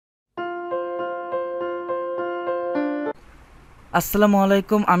আসসালামু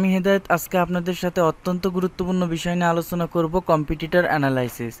আলাইকুম, আমি হেদায়েত। আজকে আপনাদের সাথে অত্যন্ত গুরুত্বপূর্ণ বিষয় নিয়ে আলোচনা করব, কম্পিটিটর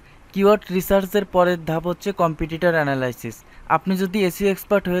অ্যানালাইসিস। কিওয়ার্ড রিসার্চের পরের ধাপ হচ্ছে কম্পিটিটর অ্যানালাইসিস। আপনি যদি এসইও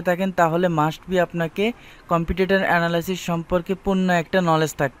এক্সপার্ট হয়ে থাকেন তাহলে মাস্ট বি আপনাকে কম্পিটিটর অ্যানালাইসিস সম্পর্কে পূর্ণ একটা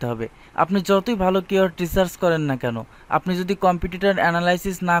নলেজ থাকতে হবে। আপনি যতই ভালো কিওয়ার্ড রিসার্চ করেন না কেন, আপনি যদি কম্পিটিটর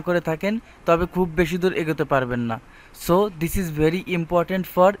অ্যানালাইসিস না করে থাকেন তবে খুব বেশি দূর এগোতে পারবেন না। So this is very important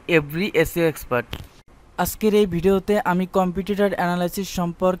for every SEO expert. আজকের এই ভিডিওতে আমি কম্পিটিটর অ্যানালাইসিস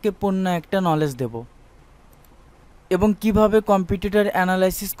সম্পর্কে পূর্ণ একটা নলেজ দেব এবং কিভাবে কম্পিটিটর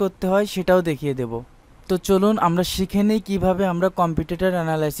অ্যানালাইসিস করতে হয় সেটাও দেখিয়ে দেব। তো চলুন আমরা শিখে নিই কিভাবে আমরা কম্পিটিটর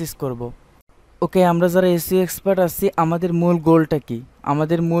অ্যানালাইসিস করব। ওকে, আমরা যারা এসইও এক্সপার্ট আছি আমাদের মূল গোলটা কি?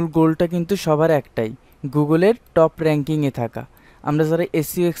 আমাদের মূল গোলটা কিন্তু সবার একটাই, গুগলের টপ র্যাঙ্কিংয়ে থাকা। আমরা যারা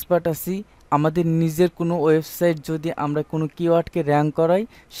এসইও এক্সপার্ট আছি আমাদের নিজের কোনো ওয়েবসাইট যদি আমরা কোনো কিওয়ার্ডকে র্যাঙ্ক করাই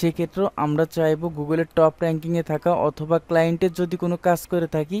সেক্ষেত্রেও আমরা চাইবো গুগলের টপ র্যাঙ্কিংয়ে থাকা, অথবা ক্লায়েন্টের যদি কোনো কাজ করে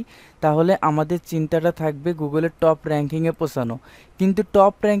থাকি তাহলে আমাদের চিন্তাটা থাকবে গুগলের টপ র্যাঙ্কিংয়ে পৌঁছানো। কিন্তু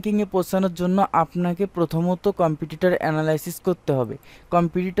টপ র্যাঙ্কিংয়ে পৌঁছানোর জন্য আপনাকে প্রথমত কম্পিটিটর অ্যানালাইসিস করতে হবে।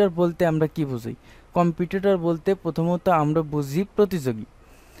 কম্পিটিটর বলতে আমরা কি বুঝি? কম্পিটিটর বলতে প্রথমত আমরা বুঝি প্রতিযোগী।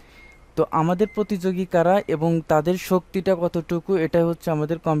 তো আমাদের প্রতিযোগী কারা এবং তাদের শক্তিটা কতটুকু, এটা হচ্ছে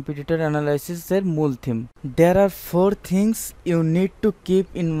আমাদের কম্পিটিটর অ্যানালাইসিসের মূল theme. There R 4 things you need to keep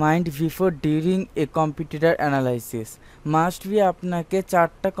in mind before during a competitor analysis. Must be আপনাকে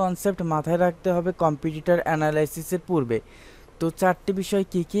 4টা কনসেপ্ট মাথায় রাখতে হবে কম্পিটিটর অ্যানালাইসিসের পূর্বে। তো 4টি বিষয়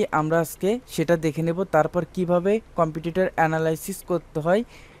কি কি আমরা আজকে সেটা দেখে নেব, তারপর কিভাবে কম্পিটিটর অ্যানালাইসিস করতে হয়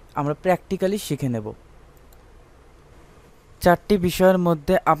আমরা প্র্যাকটিক্যালি শিখে নেব। 4টি বিষয়ের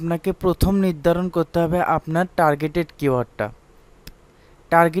মধ্যে আপনাকে প্রথম নির্ধারণ করতে হবে আপনার টার্গেটেড কিওয়ার্ডটা।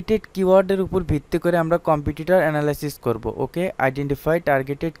 টার্গেটেড কিওয়ার্ডের উপর ভিত্তি করে আমরা কম্পিটিটর অ্যানালাইসিস করব। ওকে, আইডেন্টিফাই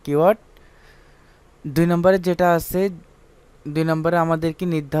টার্গেটেড কিওয়ার্ড। 2 নম্বরে যেটা আছে, 2 নম্বরে আমাদেরকে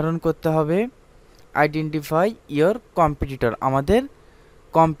নির্ধারণ করতে হবে আইডেন্টিফাই ইয়োর কম্পিটিটর। আমাদের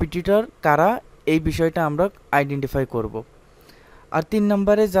কম্পিটিটর কারা এই বিষয়টা আমরা আইডেন্টিফাই করব। আর 3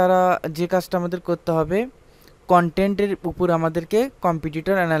 নম্বরে যে কাজটা আমাদের করতে হবে, কন্টেন্টের উপর আমাদেরকে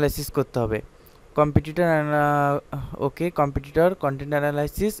কম্পিটিটর অ্যানালাইসিস করতে হবে। Competitor content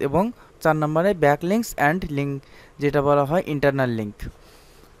analysis. এবং 4 নম্বরে ব্যাকলিঙ্কস অ্যান্ড লিঙ্ক, যেটা বলা হয় ইন্টারনাল লিঙ্ক।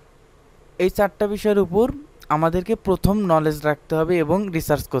 এই 4টা বিষয়ের উপর আমাদেরকে প্রথম নলেজ রাখতে হবে এবং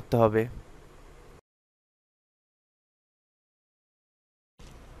রিসার্চ করতে হবে।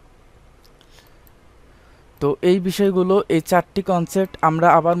 তো এই বিষয়গুলো, এই 4টি কনসেপ্ট আমরা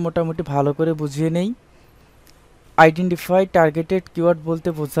আবার মোটামুটি ভালো করে বুঝিয়ে নেই। আইডেন্টিফাই টার্গেটেড কিওয়ার্ড বলতে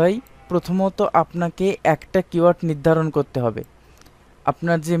বোঝাই প্রথমত আপনাকে একটা কিওয়ার্ড নির্ধারণ করতে হবে।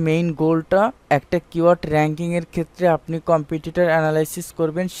 আপনার যে মেইন গোলটা, একটা কিওয়ার্ড র্যাঙ্কিংয়ের ক্ষেত্রে আপনি কম্পিটিটর অ্যানালাইসিস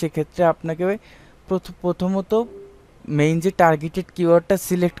করবেন, সেক্ষেত্রে আপনাকে প্রথমত মেইন যে টার্গেটেড কিওয়ার্ডটা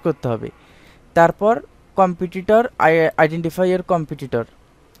সিলেক্ট করতে হবে। তারপর কম্পিটিটর, আইডেন্টিফাই এর কম্পিটিটর।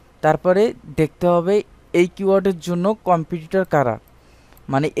 তারপরে দেখতে হবে এই কিওয়ার্ডের জন্য কম্পিটিটর কারা,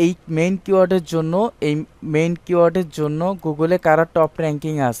 মানে এই মেইন কিওয়ার্ডের জন্য গুগলে কারা টপ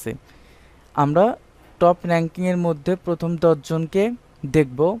র্যাঙ্কিংয়ে আছে। আমরা টপ র্যাঙ্কিংয়ের মধ্যে প্রথম 10 জনকে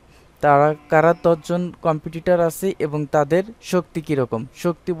দেখব, তারা কারা 10 জন কম্পিটিটর আছে এবং তাদের শক্তি কীরকম।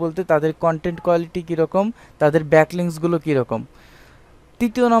 শক্তি বলতে তাদের কন্টেন্ট কোয়ালিটি কীরকম, তাদের ব্যাকলিংসগুলো কীরকম।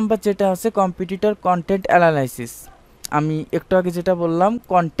 3য় নম্বর যেটা আছে কম্পিটিটর কন্টেন্ট অ্যানালাইসিস। আমি একটু আগে যেটা বললাম,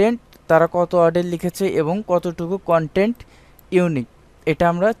 কন্টেন্ট তারা কত ওয়ার্ডের লিখেছে এবং কতটুকু কন্টেন্ট ইউনিক, এটা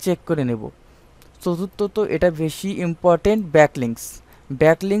আমরা চেক করে নেব। চতুর্থত, এটা বেশি ইম্পর্টেন্ট, ব্যাকলিংকস।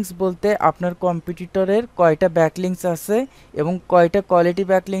 ব্যাকলিংকস বলতে আপনার কম্পিটিটরের কয়টা ব্যাকলিংকস আছে এবং কয়টা কোয়ালিটি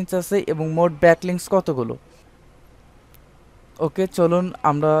ব্যাকলিংকস আছে এবং মোট ব্যাকলিংকস কতগুলো। ওকে, চলুন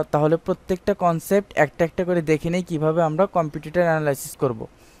আমরা তাহলে প্রত্যেকটা কনসেপ্ট একটা একটা করে দেখে নেই কীভাবে আমরা কম্পিটিটর অ্যানালাইসিস করব।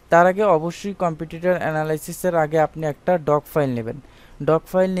 তার আগে অবশ্যই কম্পিটিটর অ্যানালাইসিসের আগে আপনি একটা ডক ফাইল নেবেন। ডক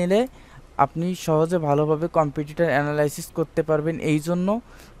ফাইল নিলে আপনি সহজে ভালোভাবে কম্পিটিটর অ্যানালাইসিস করতে পারবেন, এই জন্য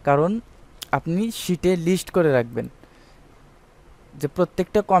কারণ আপনি শিটে লিস্ট করে রাখবেন যে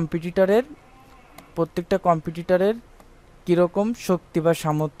প্রত্যেকটা কম্পিটিটরের কীরকম শক্তি বা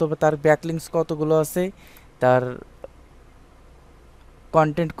সামর্থ্য, বা তার ব্যাকলিংস কতগুলো আছে, তার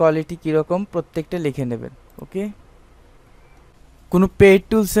কন্টেন্ট কোয়ালিটি কীরকম, প্রত্যেকটা লিখে নেবেন। ওকে, কোনো পেইড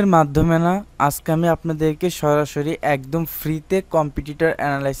টুলসের মাধ্যমে না, আজকে আমি আপনাদেরকে সরাসরি একদম ফ্রিতে কম্পিটিটর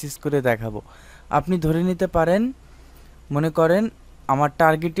অ্যানালাইসিস করে দেখাবো। আপনি ধরে নিতে পারেন, মনে করেন আমার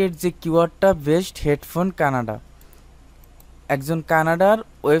টার্গেটেড যে কিওয়ার্ডটা বেস্ট হেডফোন কানাডা। একজন কানাডার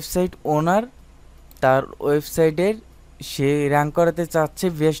ওয়েবসাইট ওনার, তার ওয়েবসাইটের সে র্যাঙ্ক করাতে চাচ্ছে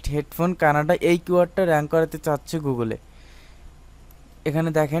বেস্ট হেডফোন কানাডা, এই কিওয়ার্ডটা র্যাঙ্ক করাতে চাচ্ছে গুগলে। এখানে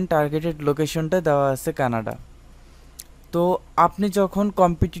দেখেন টার্গেটেড লোকেশনটা দেওয়া আছে কানাডা। তো আপনি যখন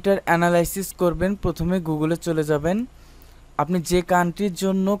কম্পিটিটর অ্যানালাইসিস করবেন প্রথমে গুগলে চলে যাবেন। আপনি যে কান্ট্রির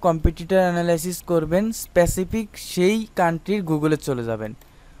জন্য কম্পিটিটর অ্যানালাইসিস করবেন স্পেসিফিক সেই কান্ট্রির গুগলে চলে যাবেন।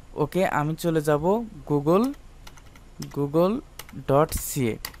 ওকে, আমি চলে যাব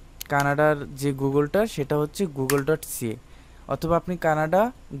গুগল.ca। কানাডার যে গুগলটা সেটা হচ্ছে গুগল.ca, অথবা আপনি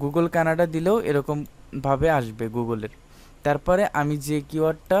গুগল কানাডা দিলেও এরকমভাবে আসবে গুগলের। তারপরে আমি যে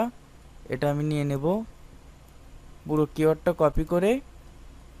কিওয়ার্ডটা, এটা আমি নিয়ে নেব, পুরো কিওয়ার্ডটা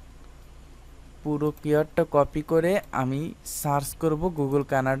কপি করে আমি সার্চ করব গুগল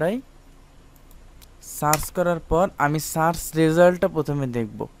কানাডায়। সার্চ করার পর আমি সার্চ রেজাল্টটা প্রথমে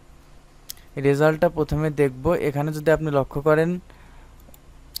দেখব। এখানে যদি আপনি লক্ষ্য করেন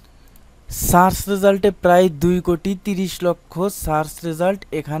সার্চ রেজাল্টে প্রায় 2,30,00,000 সার্চ রেজাল্ট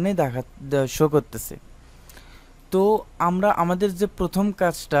এখানে শো করতেছে। তো আমরা আমাদের যে প্রথম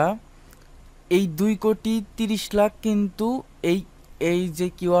কাজটা, এই 2,30,00,000 কিন্তু এই যে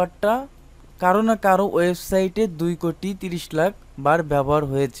কিওয়ার্ডটা কারো না কারো ওয়েবসাইটে 2,30,00,000 বার ব্যবহার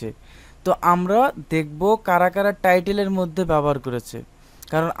হয়েছে। তো আমরা দেখব কারা কারা টাইটেলের মধ্যে ব্যবহার করেছে,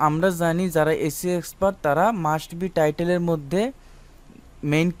 কারণ আমরা জানি যারা এসইও এক্সপার্ট তারা মাস্ট বি টাইটেলের মধ্যে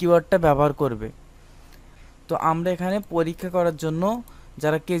মেইন কিওয়ার্ডটা ব্যবহার করবে। তো আমরা এখানে পরীক্ষা করার জন্য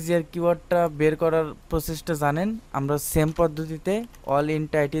যারা কেজিআর কিওয়ার্ডটা বের করার প্রসেসটা জানেন, আমরা সেম পদ্ধতিতে অল ইন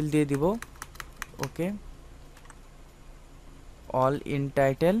টাইটেল দিয়ে দিব। ওকে, অল ইন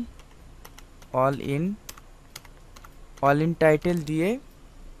টাইটেল দিয়ে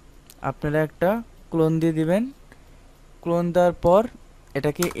আপনারা একটা ক্লোন দিয়ে দিবেন। ক্লোন দেওয়ার পর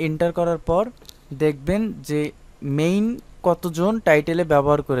এটাকে এন্টার করার পর দেখবেন যে মেইন কতজন টাইটেলে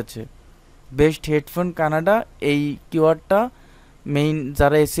ব্যবহার করেছে। বেস্ট হেডফোন কানাডা এই কিওয়ার্ডটা মেইন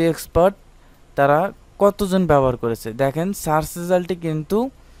যারা এসইও এক্সপার্ট তারা কতজন ব্যবহার করেছে। দেখেন সার্চ রেজাল্টে কিন্তু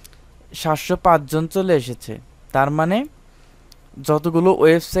 705 জন চলে এসেছে। তার মানে যতগুলো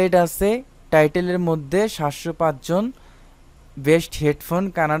ওয়েবসাইট আছে টাইটেলের মধ্যে 705 জন বেস্ট হেডফোন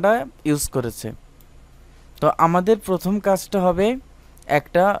কানাডা ইউজ করেছে। তো আমাদের প্রথম কাজটা হবে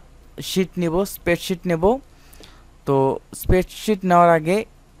একটা স্প্রেডশিট নেব। তো স্প্রেডশিট নেওয়ার আগে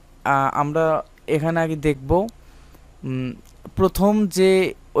আমরা এখানে আগে দেখব প্রথম যে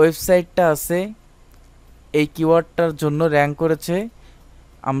ওয়েবসাইটটা আছে এই কিওয়ার্ডটার জন্য র্যাঙ্ক করেছে,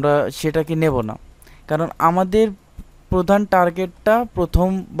 আমরা সেটাকে নেব না, কারণ আমাদের প্রধান টার্গেটটা প্রথম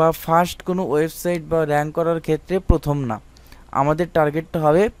বা ফার্স্ট কোনো ওয়েবসাইট বা র্যাঙ্ক করার ক্ষেত্রে প্রথম না, আমাদের টার্গেটটা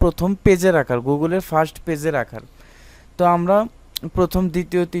হবে প্রথম পেজে রাখার, গুগলের ফার্স্ট পেজে রাখার। তো আমরা প্রথম,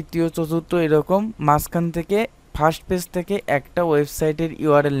 দ্বিতীয়, তৃতীয়, চতুর্থ এরকম মাঝখান থেকে ফার্স্ট পেজ থেকে একটা ওয়েবসাইটের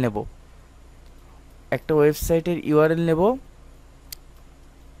ইউআরএল নেব।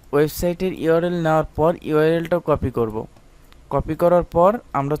 ওয়েবসাইটের ইউআরএল নেওয়ার পর ইউআরএলটা কপি করার পর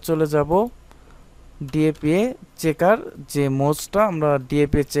আমরা চলে যাব ডিএপিএ চেকার যে মোজটা, আমরা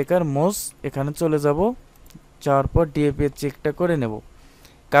ডিএপিএ চেকার মোজ এখানে চলে যাওয়ার পর ডিএপিএ চেকটা করে নেব।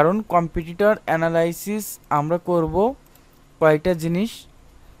 কারণ কম্পিটিটর অ্যানালাইসিস আমরা করব কয়টা জিনিস।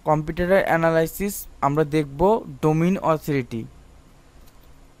 কম্পিটিটর অ্যানালাইসিস আমরা দেখব ডোমিন অথরিটি,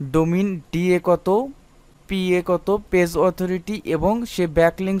 ডোমিন ডিএ কত, পিএ কত, পেজ অথরিটি, এবং সে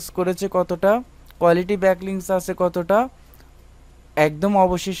ব্যাকলিংস করেছে কতটা, কোয়ালিটি ব্যাকলিংস আছে কতটা। একদম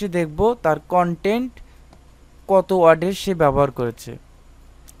অবশেষে দেখব তার কন্টেন্ট কত ওয়ার্ডের সে ব্যবহার করেছে।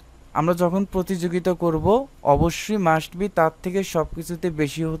 আমরা যখন প্রতিযোগিতা করব অবশ্যই মাস্ট বি তার থেকে সব কিছুতে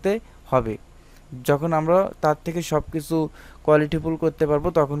বেশি হতে হবে। যখন আমরা তার থেকে সব কিছু কোয়ালিটিফুল করতে পারবো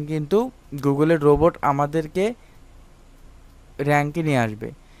তখন কিন্তু গুগলের রোবট আমাদেরকে র্যাঙ্কে নিয়ে আসবে।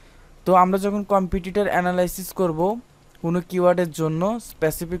 তো আমরা যখন কম্পিটিটর অ্যানালাইসিস করব কোনো কিওয়ার্ডের জন্য,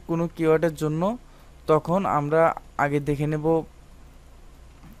 স্পেসিফিক কোনো কিওয়ার্ডের জন্য, তখন আমরা আগে দেখে নেব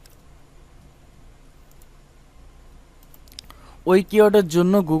ওই কিওয়ার্ডের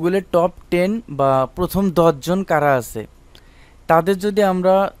জন্য গুগলের টপ 10 বা প্রথম 10 জন কারা আছে, তাদের যদি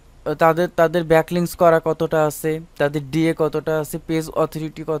আমরা তাদের ব্যাকলিংস করা কতটা আছে, তাদের ডিএ কতটা আছে, পেজ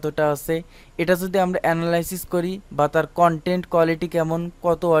অথরিটি কতটা আছে, এটা যদি আমরা অ্যানালাইসিস করি, বা তার কন্টেন্ট কোয়ালিটি কেমন,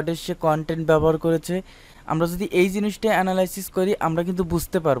 কত ওয়ার্ডের সে কন্টেন্ট ব্যবহার করেছে, আমরা যদি এই জিনিসটা অ্যানালাইসিস করি আমরা কিন্তু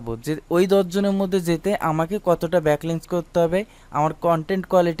বুঝতে পারবো যে ওই 10 জনের মধ্যে যেতে আমাকে কতটা ব্যাকলিংস করতে হবে, আমার কন্টেন্ট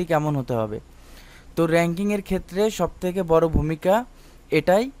কোয়ালিটি কেমন হতে হবে। তো র্যাঙ্কিংয়ের ক্ষেত্রে সবথেকে বড় ভূমিকা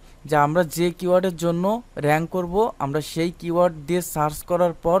এটাই যে আমরা যে কিওয়ার্ডের জন্য র্যাঙ্ক করব আমরা সেই কিওয়ার্ড দিয়ে সার্চ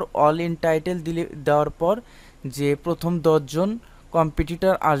করার পর অল ইন টাইটেল দেওয়ার পর যে প্রথম 10 জন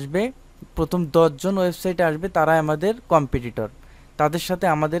কম্পিটিটর আসবে, প্রথম 10 জন ওয়েবসাইটে আসবে, তারাই আমাদের কম্পিটিটর। তাদের সাথে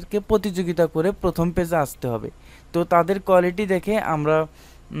আমাদেরকে প্রতিযোগিতা করে প্রথম পেজে আসতে হবে। তো তাদের কোয়ালিটি দেখে আমরা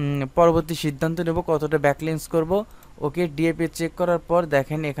পরবর্তী সিদ্ধান্ত নেব কতটা ব্যাকলিংস করব। ওকে, ডিএপি চেক করার পর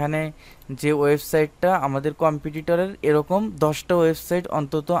দেখেন এখানে যে ওয়েবসাইটটা আমাদের কম্পিটিটরের, এরকম 10টা ওয়েবসাইট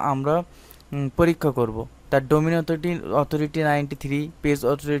অন্তত আমরা পরীক্ষা করব। তার ডোমেইন অথরিটি 93, পেজ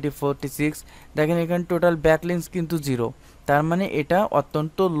অথরিটি 46। দেখেন এখানে টোটাল ব্যাকলিংস কিন্তু 0, তার মানে এটা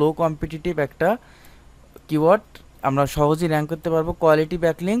অত্যন্ত লো কম্পিটিটিভ একটা কিওয়ার্ড, আমরা সহজেই র্যাঙ্ক করতে পারবো। কোয়ালিটি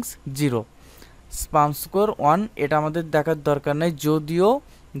ব্যাকলিংস 0, স্পাম স্কোর 1, এটা আমাদের দেখার দরকার নাই।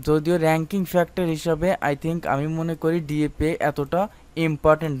 যদিও র্যাঙ্কিং ফ্যাক্টর হিসাবে আই থিঙ্ক আমি মনে করি ডিএপি এতটা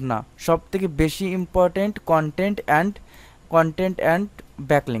ইম্পর্টেন্ট না। সব থেকে বেশি important content and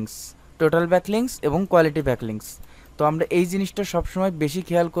backlinks, total backlinks এবং কোয়ালিটি ব্যাকলিংস। তো আমরা এই জিনিসটা সবসময় বেশি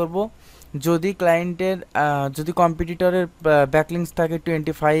খেয়াল করব। যদি ক্লায়েন্টের যদি কম্পিটিটরের ব্যাকলিংস থাকে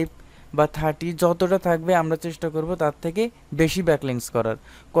 25 বা 30, যতটা থাকবে আমরা চেষ্টা করব তার থেকে বেশি ব্যাকলিংস করার।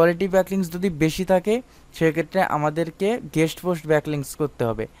 কোয়ালিটি ব্যাকলিংস যদি বেশি থাকে সেক্ষেত্রে আমাদেরকে গেস্ট পোস্ট ব্যাকলিংস করতে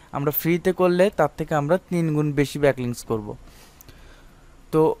হবে। আমরা ফ্রিতে করলে তার থেকে আমরা 3 গুণ বেশি ব্যাকলিংস করব।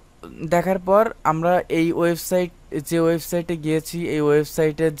 তো দেখার পর আমরা এই যে ওয়েবসাইটে গিয়েছি, এই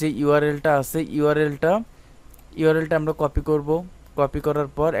ওয়েবসাইটের যে ইউআরএলটা আছে, ইউআরএলটা আমরা কপি করব। কপি করার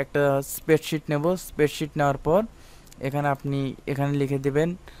পর একটা স্প্রেডশিট নেব। স্প্রেডশিট নেওয়ার পর এখানে লিখে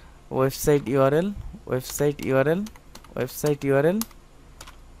দেবেন ওয়েবসাইট ইউআরএল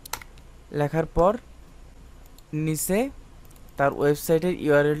লেখার পর নিচে তার ওয়েবসাইটের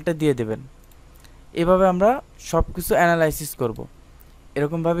ইউআরএলটা দিয়ে দেবেন। এভাবে আমরা সব কিছু অ্যানালাইসিস করব।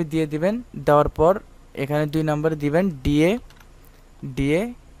 এরকমভাবে দিয়ে দিবেন। দেওয়ার পর এখানে 2 নম্বরে দিবেন ডিএ,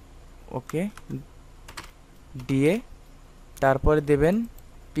 ওকে, ডিএ, তারপরে দেবেন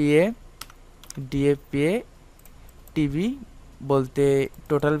ডিএপিএ টিভি, বলতে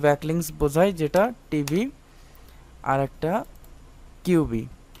টোটাল ব্যাকলিংস বোঝায় যেটা টিভি, আর একটা কিউবি,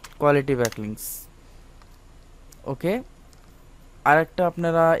 কোয়ালিটি ব্যাকলিংস। ওকে, আর একটা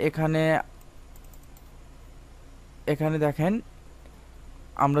আপনারা এখানে দেখেন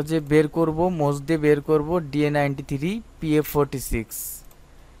আমরা যে বের করব, মোজ দিয়ে বের করব DA93 PF46,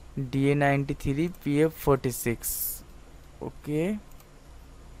 DA93 PF46, ওকে,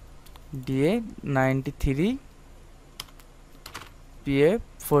 DA93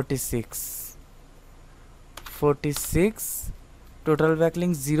 PF46, total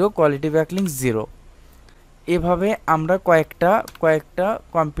backlinks 0, quality backlinks 0। এভাবে আমরা কয়েকটা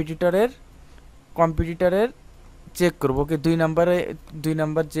কম্পিটিটরের চেক করব। ওকে, 2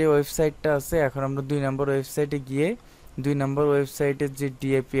 নাম্বার যে ওয়েবসাইটটা আছে, এখন আমরা 2 নম্বর ওয়েবসাইটে গিয়ে 2 নম্বর ওয়েবসাইটের যে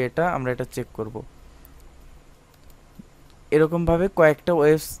ডিএপি আমরা এটা চেক করব। এরকমভাবে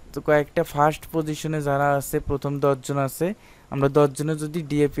কয়েকটা ফার্স্ট পজিশনে যারা আছে, প্রথম 10 জন আছে, আমরা 10 জনে যদি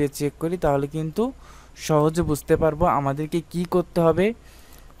ডিএপি চেক করি তাহলে কিন্তু সহজে বুঝতে পারবো আমাদেরকে কি করতে হবে।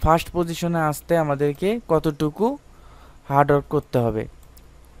 ফার্স্ট পজিশনে আসতে আমাদেরকে কতটুকু হার্ড ওয়ার্ক করতে হবে।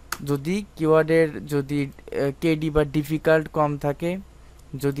 যদি কিওয়ার্ডের কেডি বা ডিফিকাল্ট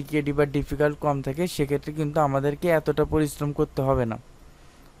কম থাকে সেক্ষেত্রে কিন্তু আমাদেরকে এতটা পরিশ্রম করতে হবে না।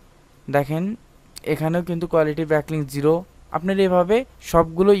 দেখেন এখানেও কিন্তু কোয়ালিটি ব্যাকলিংস 0। আপনারা এভাবে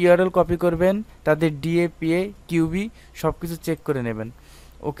সবগুলো ইউআরএল কপি করবেন, তাদের ডিএপিএ কিউবি সব কিছু চেক করে নেবেন।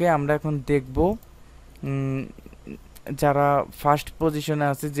 ওকে, আমরা এখন দেখব যারা ফার্স্ট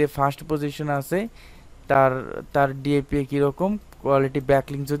পজিশনে আছে, তার ডিএপিএ কীরকম, কোয়ালিটি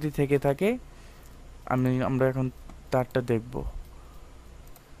ব্যাকলিংস যদি থেকে থাকে আমরা এখন তারটা দেখব।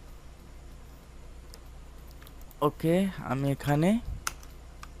 ওকে, আমি এখানে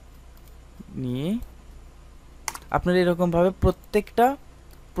নিয়ে আপনারা এরকমভাবে প্রত্যেকটা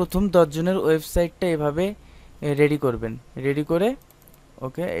প্রথম 10 জনের ওয়েবসাইটটা এভাবে রেডি করবেন। রেডি করে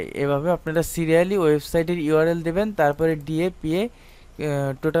ওকে, এভাবে আপনারা সিরিয়ালি ওয়েবসাইটের ইউআরএল দেবেন, তারপরে DAPA,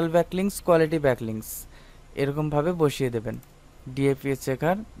 total backlinks, quality backlinks এরকমভাবে বসিয়ে দেবেন। ডিএপিএ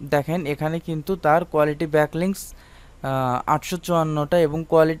চেকার দেখেন এখানে কিন্তু তার কোয়ালিটি ব্যাকলিংস 854টা এবং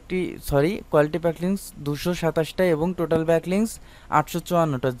কোয়ালিটি ব্যাকলিংস 227টা এবং টোটাল ব্যাকলিংস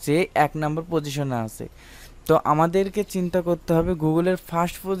 854টা, যে 1 নম্বর পজিশনে আছে। তো আমাদেরকে চিন্তা করতে হবে গুগলের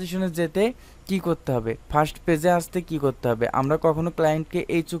ফার্স্ট পজিশনে যেতে কি করতে হবে, ফার্স্ট পেজে আসতে কি করতে হবে। আমরা কখনো ক্লায়েন্টকে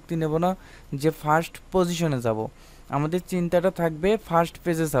এই চুক্তি নেব না যে ফার্স্ট পজিশনে যাব, আমাদের চিন্তাটা থাকবে ফার্স্ট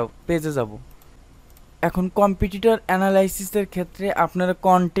পেজে যাব। এখন কম্পিটিটর অ্যানালাইসিসের ক্ষেত্রে আপনারা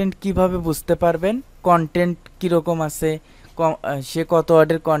কন্টেন্ট কিভাবে বুঝতে পারবেন, কন্টেন্ট কীরকম আছে, সে কত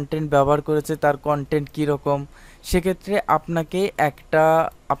ওয়ার্ডের কন্টেন্ট ব্যবহার করেছে, তার কন্টেন্ট কীরকম। সেক্ষেত্রে আপনাকে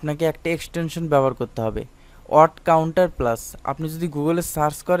একটা এক্সটেনশন ব্যবহার করতে হবে, ওয়ার্ড কাউন্টার প্লাস। আপনি যদি গুগলে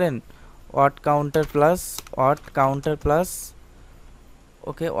সার্চ করেন ওয়ার্ড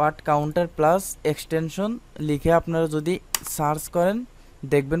কাউন্টার প্লাস এক্সটেনশন লিখে আপনারা যদি সার্চ করেন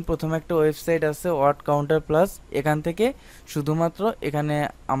দেখবেন প্রথমে একটা ওয়েবসাইট আছে ওয়ার্ড কাউন্টার প্লাস। এখান থেকে শুধুমাত্র এখানে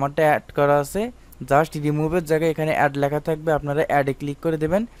আমারটা অ্যাড করা আছে, জাস্ট রিমুভের জায়গায় এখানে অ্যাড লেখা থাকবে, আপনারা অ্যাডে ক্লিক করে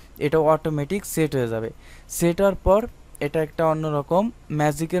দেবেন, এটা অটোমেটিক সেট হয়ে যাবে। সেট হওয়ার পর এটা একটা অন্যরকম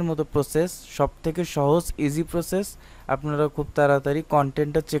ম্যাজিকের মতো প্রসেস, সব থেকে সহজ ইজি প্রসেস। আপনারা খুব তাড়াতাড়ি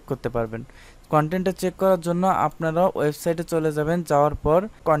কন্টেন্টটা চেক করতে পারবেন। কন্টেন্টটা চেক করার জন্য আপনারা ওয়েবসাইটে চলে যাবেন, যাওয়ার পর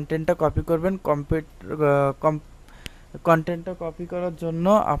কন্টেন্টটা কপি করবেন। কন্টেন্টটা কপি করার জন্য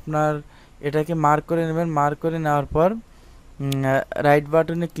আপনার এটাকে মার্ক করে নেবেন। মার্ক করে নেওয়ার পর রাইট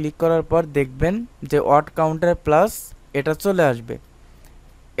বাটনে ক্লিক করার পর দেখবেন যে ওয়ার্ড কাউন্টার প্লাস এটা চলে আসবে।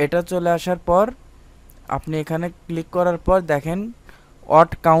 এটা চলে আসার পর আপনি এখানে ক্লিক করার পর দেখেন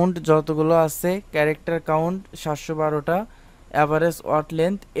ওয়ার্ড কাউন্ট যতগুলো আছে, character count 712টা, average word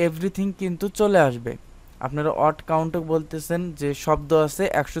length, everything কিন্তু চলে আসবে। আপনারা ওয়ার্ড কাউন্টও বলতেছেন যে শব্দ আছে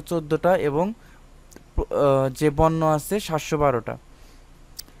 114টা এবং যে বর্ণ আছে 712টা।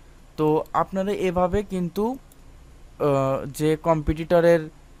 তো আপনারা এভাবে কিন্তু যে কম্পিটিটরের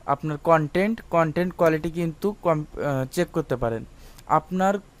আপনার কন্টেন্ট কোয়ালিটি কিন্তু চেক করতে পারেন।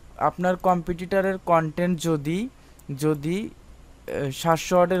 আপনার কম্পিটিটরের কন্টেন্ট যদি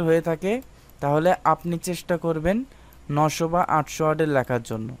 700 ওয়ার্ডের হয়ে থাকে, তাহলে আপনি চেষ্টা করবেন 900 বা 800 ওয়ার্ডের লেখার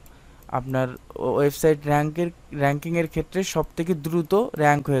জন্য। আপনার ওয়েবসাইট র্যাঙ্কিংয়ের ক্ষেত্রে সবথেকে দ্রুত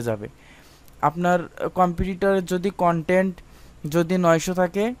র্যাঙ্ক হয়ে যাবে। আপনার কম্পিটিটরের যদি কন্টেন্ট 900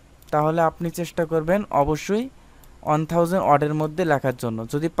 থাকে, তাহলে আপনি চেষ্টা করবেন অবশ্যই 1000 ওয়ার্ডের মধ্যে লেখার জন্য।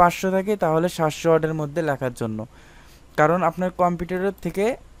 যদি 500 থাকে তাহলে 700 ওয়ার্ডের মধ্যে লেখার জন্য। কারণ আপনার কম্পিউটারের থেকে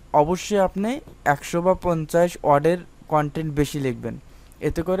অবশ্যই আপনি 100 বা 50 ওয়ার্ডের কন্টেন্ট বেশি লিখবেন।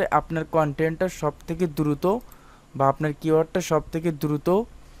 এতে করে আপনার কন্টেন্টটা সব থেকে দ্রুত বা আপনার কিওয়ার্ডটা সব থেকে দ্রুত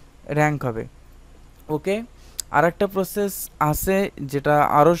র্যাঙ্ক হবে। ওকে, আর একটা প্রসেস আছে যেটা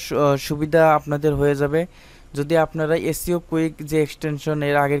আরও সুবিধা আপনাদের হয়ে যাবে। যদি আপনারা এসইও কুইক যে এক্সটেনশন,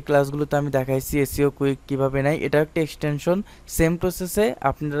 এর আগের ক্লাসগুলোতে আমি দেখাইছি এসইও কুইক কীভাবে নেয়, এটা একটা এক্সটেনশন। সেম প্রসেসে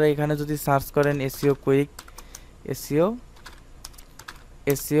আপনারা এখানে যদি সার্চ করেন এসইও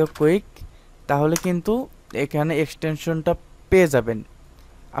কুইক, তাহলে কিন্তু এখানে এক্সটেনশনটা পেয়ে যাবেন।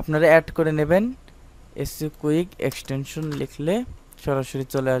 আপনারা অ্যাড করে নেবেন, এসইও কুইক এক্সটেনশন লিখলে সরাসরি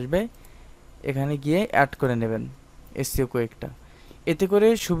চলে আসবে। এখানে গিয়ে অ্যাড করে নেবেন এসইও কুইকটা। এতে করে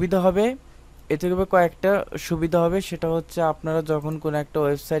কয়েকটা সুবিধা হবে। সেটা হচ্ছে আপনারা যখন কোনো একটা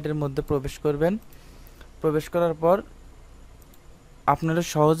ওয়েবসাইটের মধ্যে প্রবেশ করার পর আপনারা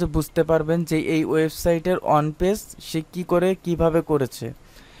সহজে বুঝতে পারবেন যে এই ওয়েবসাইটের অন পেজ সে কিভাবে করেছে,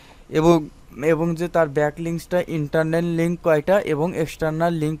 এবং যে তার ব্যাকলিঙ্কসটা ইন্টারনাল লিঙ্ক কয়টা এবং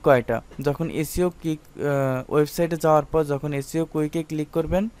এক্সটার্নাল লিঙ্ক কয়টা। যখন এসইও কুইক ওয়েবসাইটে যাওয়ার পর যখন এসইও কুইকে ক্লিক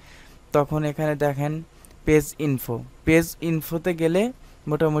করবেন, তখন এখানে দেখেন পেজ ইনফোতে গেলে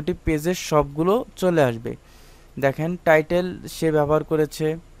মোটামুটি পেজের সবগুলো চলে আসবে। দেখেন টাইটেল সে ব্যবহার করেছে,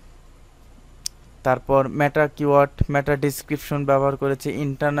 তারপর মেটা কিওয়ার্ড, মেটা ডিসক্রিপশন ব্যবহার করেছে,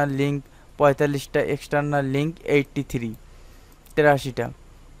 ইন্টারনাল লিঙ্ক 45টা, এক্সটার্নাল লিঙ্ক 83টা,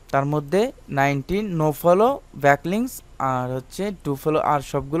 তার মধ্যে 19 নো ফলো ব্যাকলিঙ্কস আর হচ্ছে ডু ফলো, আর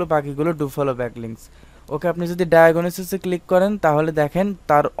সবগুলো বাকিগুলো ডু ফলো ব্যাকলিঙ্কস। ওকে, আপনি যদি ডায়াগনোসিসে ক্লিক করেন তাহলে দেখেন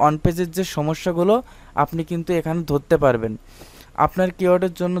তার অন পেজের যে সমস্যাগুলো আপনি কিন্তু এখানে ধরতে পারবেন। আপনার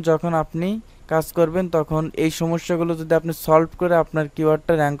কিওয়ার্ডের জন্য যখন আপনি কাজ করবেন, তখন এই সমস্যাগুলো যদি আপনি সলভ করে আপনার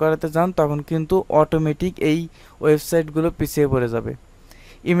কিওয়ার্ডটা র্যাঙ্ক করাতে যান, তখন কিন্তু অটোমেটিক এই ওয়েবসাইটগুলো পিছিয়ে পড়ে যাবে।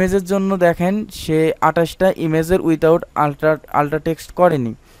 ইমেজের জন্য দেখেন সে 28টা ইমেজের উইথাউট আল্ট্রা টেক্সট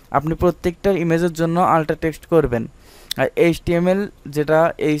করেনি। আপনি প্রত্যেকটার ইমেজের জন্য আল্ট্রা টেক্সট করবেন। আর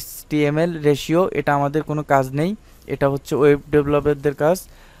এইচটিএমএল রেশিও, এটা আমাদের কোনো কাজ নেই, এটা হচ্ছে ওয়েব ডেভেলপারদের কাজ।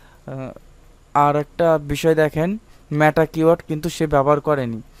 আর একটা বিষয় দেখেন, মেটা কিওয়ার্ড কিন্তু সে ব্যবহার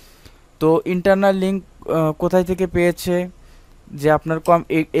করেনি। তো ইন্টারনাল লিঙ্ক কোথায় থেকে পেয়েছে, যে আপনার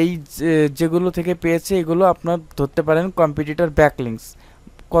যেগুলো থেকে পেয়েছে এগুলো আপনার ধরতে পারেন কম্পিটিটর ব্যাকলিঙ্কস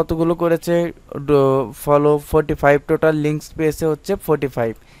কতগুলো করেছে, ফলো 45, টোটাল লিঙ্কস পেয়েছে হচ্ছে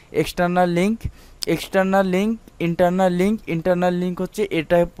 45। এক্সটার্নাল লিঙ্ক হচ্ছে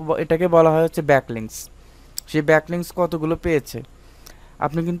এটাকে বলা হয় হচ্ছে ব্যাকলিঙ্কস। সেই ব্যাকলিঙ্কস কতগুলো পেয়েছে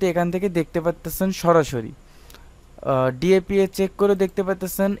আপনি কিন্তু এখান থেকে দেখতে পাচ্ছেন সরাসরি। ডিএপিএ চেক করে দেখতে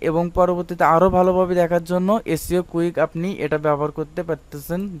পাচ্ছেন, এবং পরবর্তীতে আরও ভালোভাবে দেখার জন্য এসইও কুইক আপনি এটা ব্যবহার করতে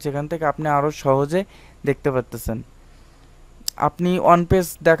পারতেছেন, যেখান থেকে আপনি আরও সহজে দেখতে পারতেছেন। আপনি অন পেজ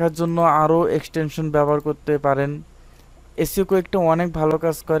দেখার জন্য আরও এক্সটেনশন ব্যবহার করতে পারেন। এসইও কুইকটা অনেক ভালো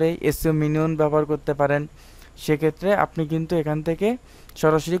কাজ করে, এসইও মিনিয়ন ব্যবহার করতে পারেন। সেক্ষেত্রে আপনি কিন্তু এখান থেকে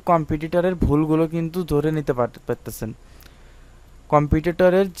সরাসরি কম্পিটিটরের ভুলগুলো কিন্তু ধরে নিতে পারতেছেন।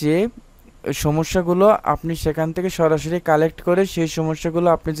 কম্পিটিটরের যে সমস্যাগুলো আপনি সেখান থেকে সরাসরি কালেক্ট করে সেই সমস্যাগুলো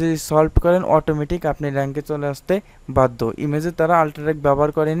আপনি যদি সলভ করেন, অটোমেটিক আপনি র্যাঙ্কে চলে আসতে বাধ্য। ইমেজে তারা আল্ট্রাট্যাগ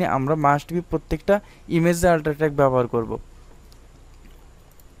ব্যবহার করেনি, আমরা মাস্ট বি প্রত্যেকটা ইমেজে আল্ট্রাট্যাগ ব্যবহার করব।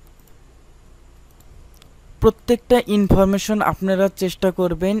 প্রত্যেকটা ইনফরমেশন আপনারা চেষ্টা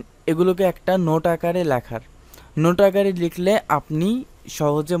করবেন এগুলোকে একটা নোট আকারে লেখার। নোট আকারে লিখলে আপনি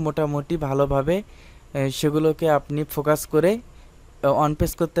সহজে মোটামুটি ভালোভাবে সেগুলোকে আপনি ফোকাস করে অন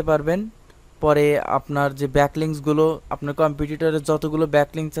পেজ করতে পারবেন। পরে আপনার যে ব্যাকলিংসগুলো, আপনার কম্পিটিটরের যতগুলো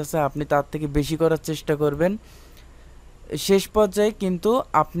ব্যাকলিংস আছে আপনি তার থেকে বেশি করার চেষ্টা করবেন। শেষ পর্যায়ে কিন্তু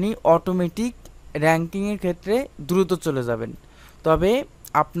আপনি অটোমেটিক র্যাঙ্কিংয়ের ক্ষেত্রে দ্রুত চলে যাবেন। তবে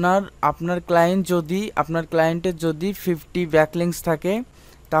আপনার ক্লায়েন্টের যদি 50 ব্যাকলিংস থাকে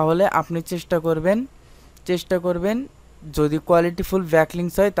তাহলে আপনি চেষ্টা করবেন যদি কোয়ালিটিফুল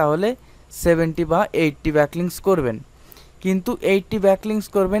ব্যাকলিংস হয় তাহলে 70 বা 80 ব্যাকলিংস করবেন। কিন্তু 80 ব্যাকলিংস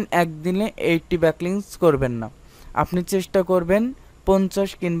করবেন, একদিনে 80 ব্যাকলিংস করবেন না। আপনি চেষ্টা করবেন 50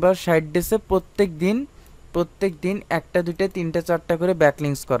 কিংবা 60 ডেসে প্রত্যেক দিন একটা দুইটা তিনটা চারটা করে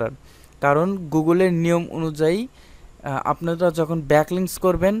ব্যাকলিংস করার। কারণ গুগলের নিয়ম অনুযায়ী আপনারা যখন ব্যাকলিংস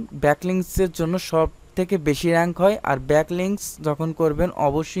করবেন, ব্যাকলিংসের জন্য সব থেকে বেশি র্যাঙ্ক হয়। আর ব্যাকলিংস যখন করবেন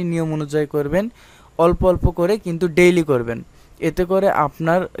অবশ্যই নিয়ম অনুযায়ী করবেন, অল্প অল্প করে কিন্তু ডেইলি করবেন। এতে করে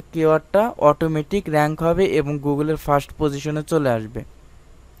আপনার কিওয়ার্ডটা অটোমেটিক র্যাঙ্ক হবে এবং গুগলের ফার্স্ট পজিশনে চলে আসবে।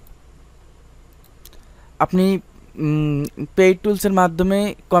 আপনি পেইড টুলসের মাধ্যমে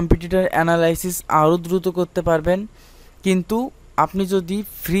কম্পিটিটর অ্যানালাইসিস আরও দ্রুত করতে পারবেন। কিন্তু আপনি যদি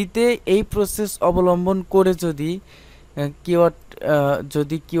ফ্রিতে এই প্রসেস অবলম্বন করে যদি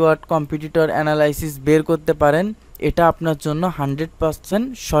কিওয়ার্ড কম্পিটিটর অ্যানালাইসিস বের করতে পারেন, এটা আপনার জন্য 100%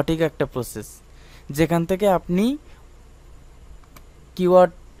 সঠিক একটা প্রসেস, যেখান থেকে আপনি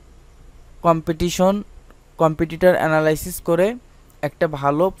কিওয়ার্ড কম্পিটিটর অ্যানালাইসিস করে একটা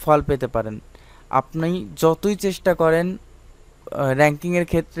ভালো ফল পেতে পারেন। আপনি যতই চেষ্টা করেন র্যাঙ্কিংয়ের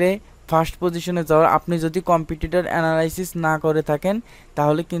ক্ষেত্রে ফার্স্ট পজিশনে যাওয়ার, আপনি যদি কম্পিটিটর অ্যানালাইসিস না করে থাকেন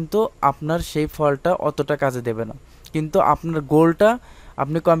তাহলে কিন্তু আপনার সেই ফলটা অতটা কাজে দেবে না। কিন্তু আপনার গোলটা,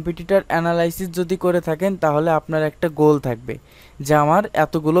 আপনি কম্পিটিটর অ্যানালাইসিস যদি করে থাকেন তাহলে আপনার একটা গোল থাকবে যে আমার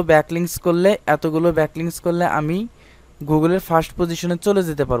এতগুলো ব্যাকলিংস করলে আমি গুগলের ফার্স্ট পজিশনে চলে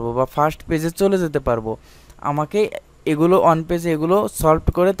যেতে পারবো বা ফার্স্ট পেজে চলে যেতে পারবো। আমাকে এগুলো এগুলো সলভ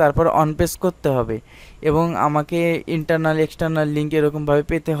করে তারপর অন পেজ করতে হবে এবং আমাকে ইন্টারনাল এক্সটার্নাল লিঙ্ক এরকমভাবে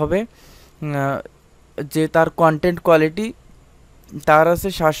পেতে হবে যে তার কন্টেন্ট কোয়ালিটি তার আছে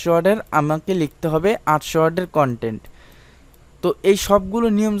 700 ওয়ার্ডের, আমাকে লিখতে হবে 800 ওয়ার্ডের কন্টেন্ট। তো এই সবগুলো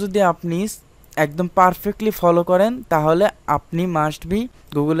নিয়ম যদি আপনি একদম পারফেক্টলি ফলো করেন তাহলে আপনি মাস্ট বি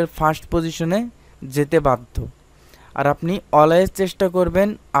গুগলের ফার্স্ট পজিশনে যেতে বাধ্য। আর আপনি অলওয়েজ চেষ্টা করবেন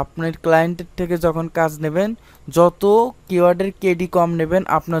আপনার ক্লায়েন্টের থেকে যখন কাজ নেবেন যত কিওয়ার্ডের কেডি কম নেবেন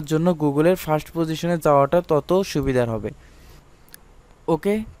আপনার জন্য গুগলের ফার্স্ট পজিশনে যাওয়াটা তত সুবিধার হবে।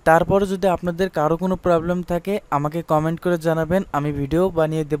 ওকে, তারপরে যদি আপনাদের কারো কোনো প্রবলেম থাকে আমাকে কমেন্ট করে জানাবেন, আমি ভিডিও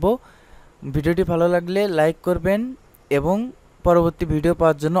বানিয়ে দেব। ভিডিওটি ভালো লাগলে লাইক করবেন এবং পরবর্তী ভিডিও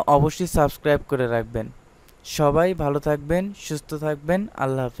পাওয়ার জন্য অবশ্যই সাবস্ক্রাইব করে রাখবেন। সবাই ভালো থাকবেন, সুস্থ থাকবেন,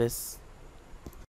 আল্লাহ হাফেজ।